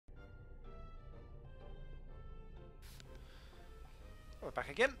we're back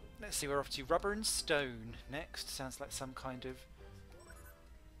again. Let's see, we're off to Rubber and Stone next. Sounds like some kind of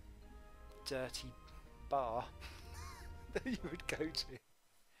dirty bar that you would go to.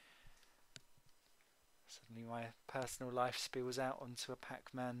 Suddenly my personal life spills out onto a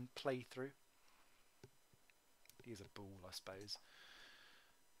Pacman playthrough. He's a ball, I suppose.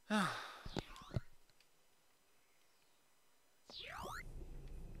 Okay.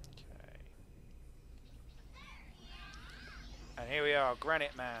 And here we are,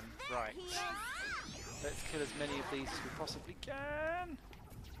 Granite Man. Right. Let's kill as many of these as we possibly can.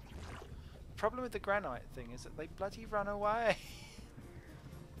 The problem with the granite thing is that they bloody run away.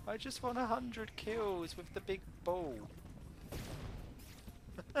 I just want 100 kills with the big ball.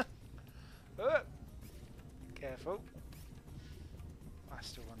 Oh! Careful. I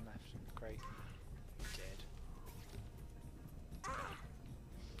still one left. Great. Dead.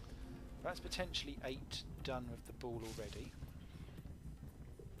 That's potentially 8 done with the ball already.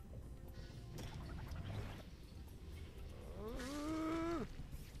 Ooh.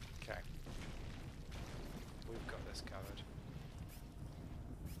 Okay. We've got this covered.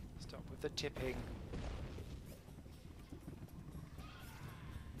 Stop with the tipping.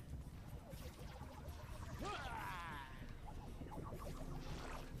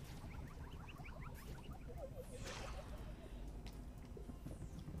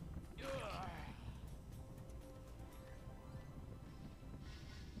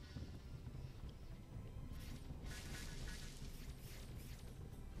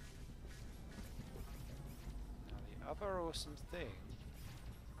 Other awesome thing.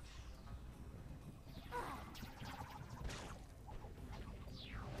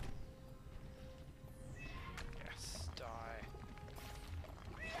 Yes, die.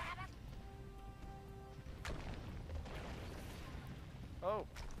 Oh,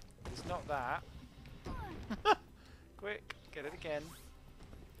 it's not that. Quick, get it again.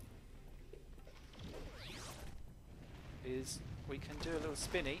 We can do a little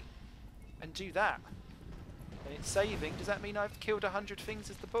spinny and do that. And it's saving. Does that mean I've killed 100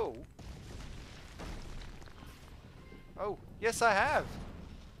 things as the ball? Oh, yes I have!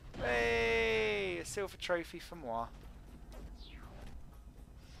 Hey! A silver trophy for moi.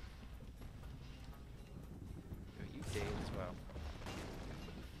 Oh, you did as well.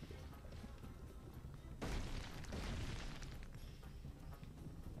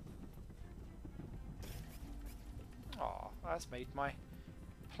 Aw, that's made my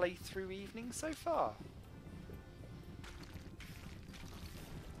playthrough evening so far.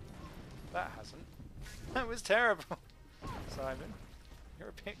 That hasn't. That was terrible, Simon. You're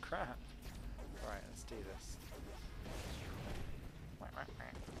a bit crap. Right, let's do this.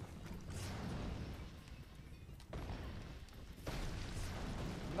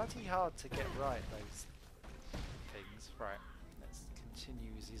 Bloody hard to get right, those things. Right, let's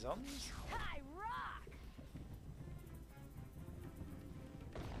continue these ons. I rock!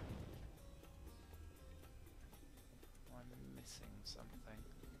 I'm missing something.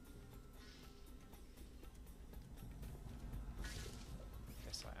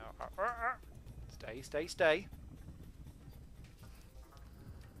 Yes, Stay, stay, stay.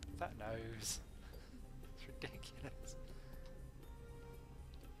 That nose. It's ridiculous.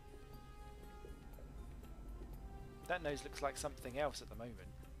 That nose looks like something else at the moment.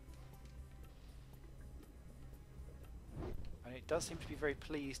 And it does seem to be very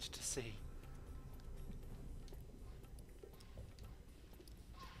pleased to see.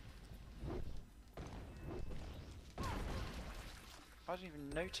 I didn't even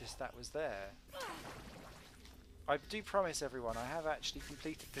notice that was there. I do promise everyone, I have actually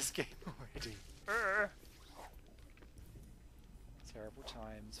completed this game already. Terrible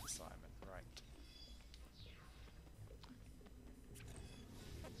times for Simon, right.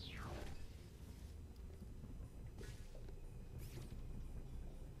 We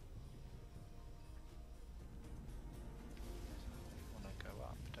want to go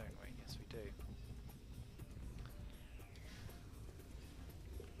up, don't we? Yes, we do.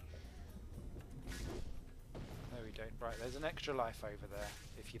 No, we don't. Right, there's an extra life over there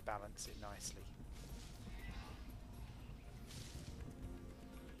if you balance it nicely.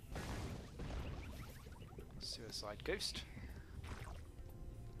 Suicide Ghost.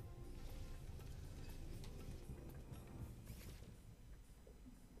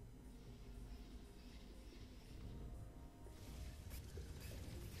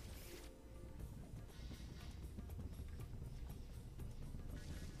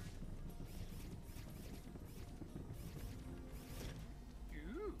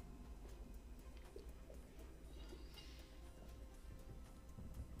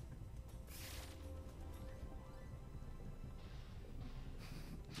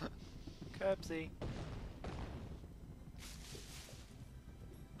 Whoopsie.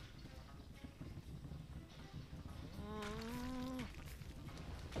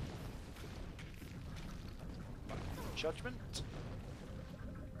 Judgment.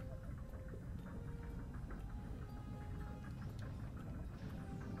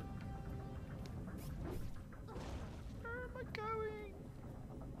 Where am I going?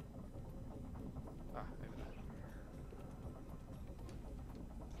 Ah, over there.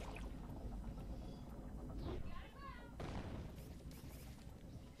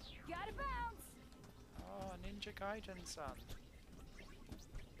 Gotta bounce. Oh, Ninja Gaiden-san.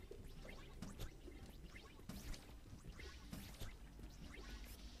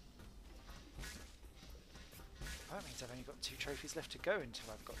 That means I've only got 2 trophies left to go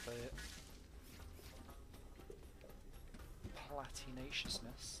until I've got the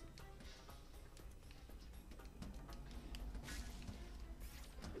platinaciousness.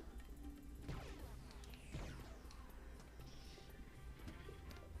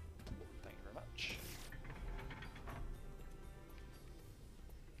 Thank you very much.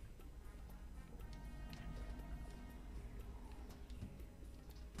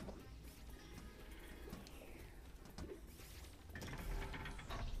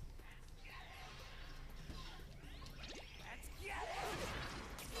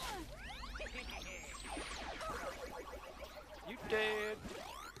 You dead!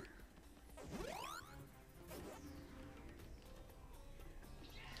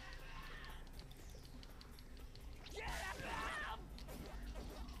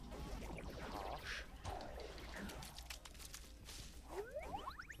 Harsh.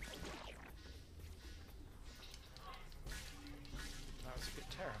 That was a bit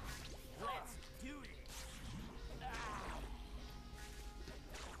terrible. Let's do it.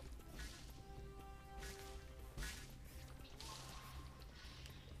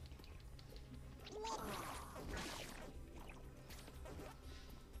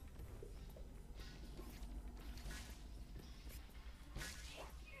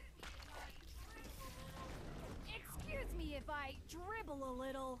 Excuse me if I dribble a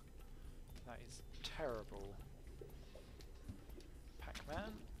little. That is terrible.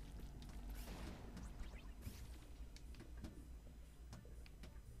 Pacman.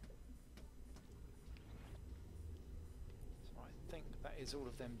 So I think that is all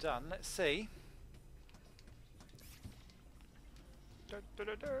of them done. Let's see. No,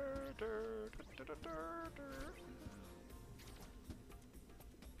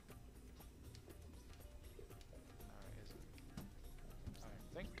 it isn't. I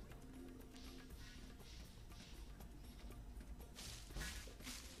don't think.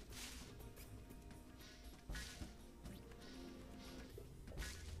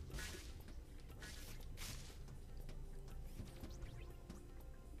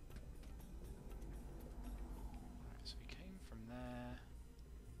 Right, so we came from there.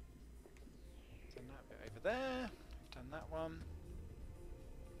 Done that bit over there. We've done that one.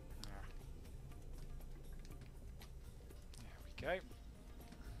 Ah. There we go.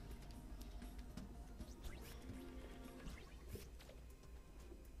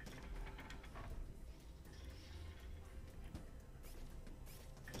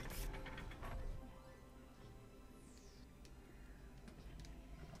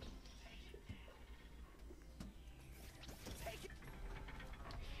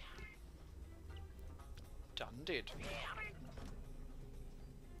 Done did.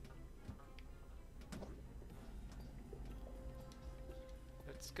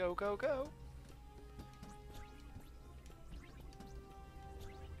 Let's go, go, go.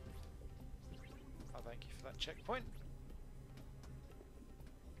 Oh, thank you for that checkpoint.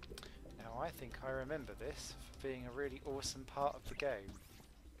 Now I think I remember this for being a really awesome part of the game.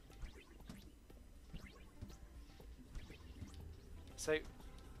 So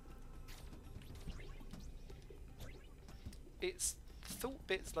it's thought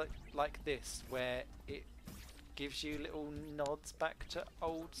bits like this where it gives you little nods back to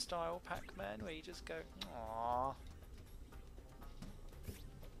old style Pac-Man where you just go, aww.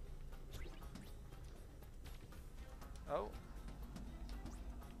 Oh.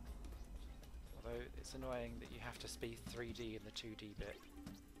 Although it's annoying that you have to be 3D in the 2D bit.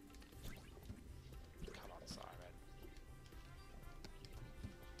 Come on, Siren.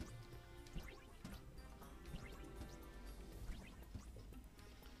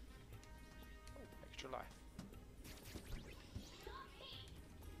 Oh, extra life.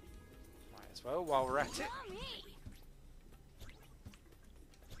 Might as well while we're at it.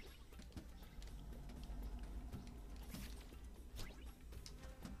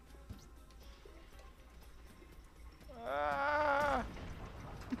 Ah!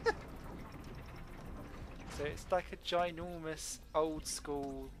 So it's like a ginormous old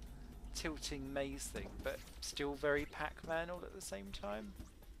school tilting maze thing, but still very Pac-Man all at the same time.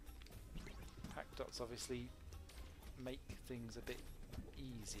 Pac dots obviously make things a bit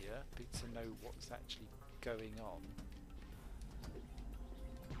easier to know what's actually going on.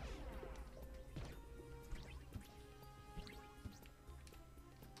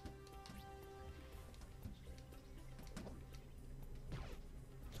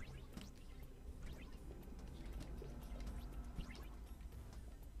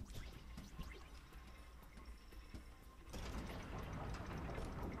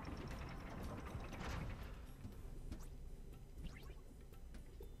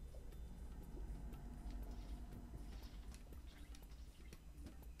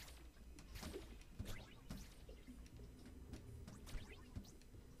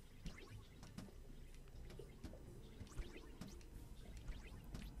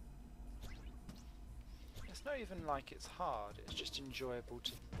 It's not even like it's hard, it's just enjoyable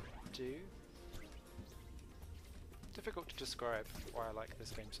to do. Difficult to describe why I like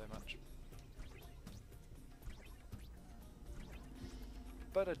this game so much.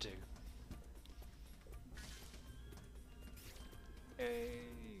 But I do. Yay!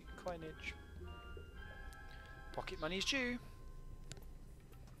 Coinage. Pocket money's due.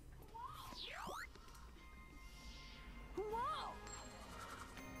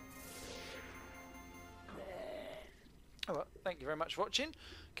 Oh well, thank you very much for watching.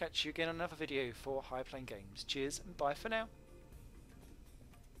 Catch you again on another video for High Playing Games. Cheers and bye for now.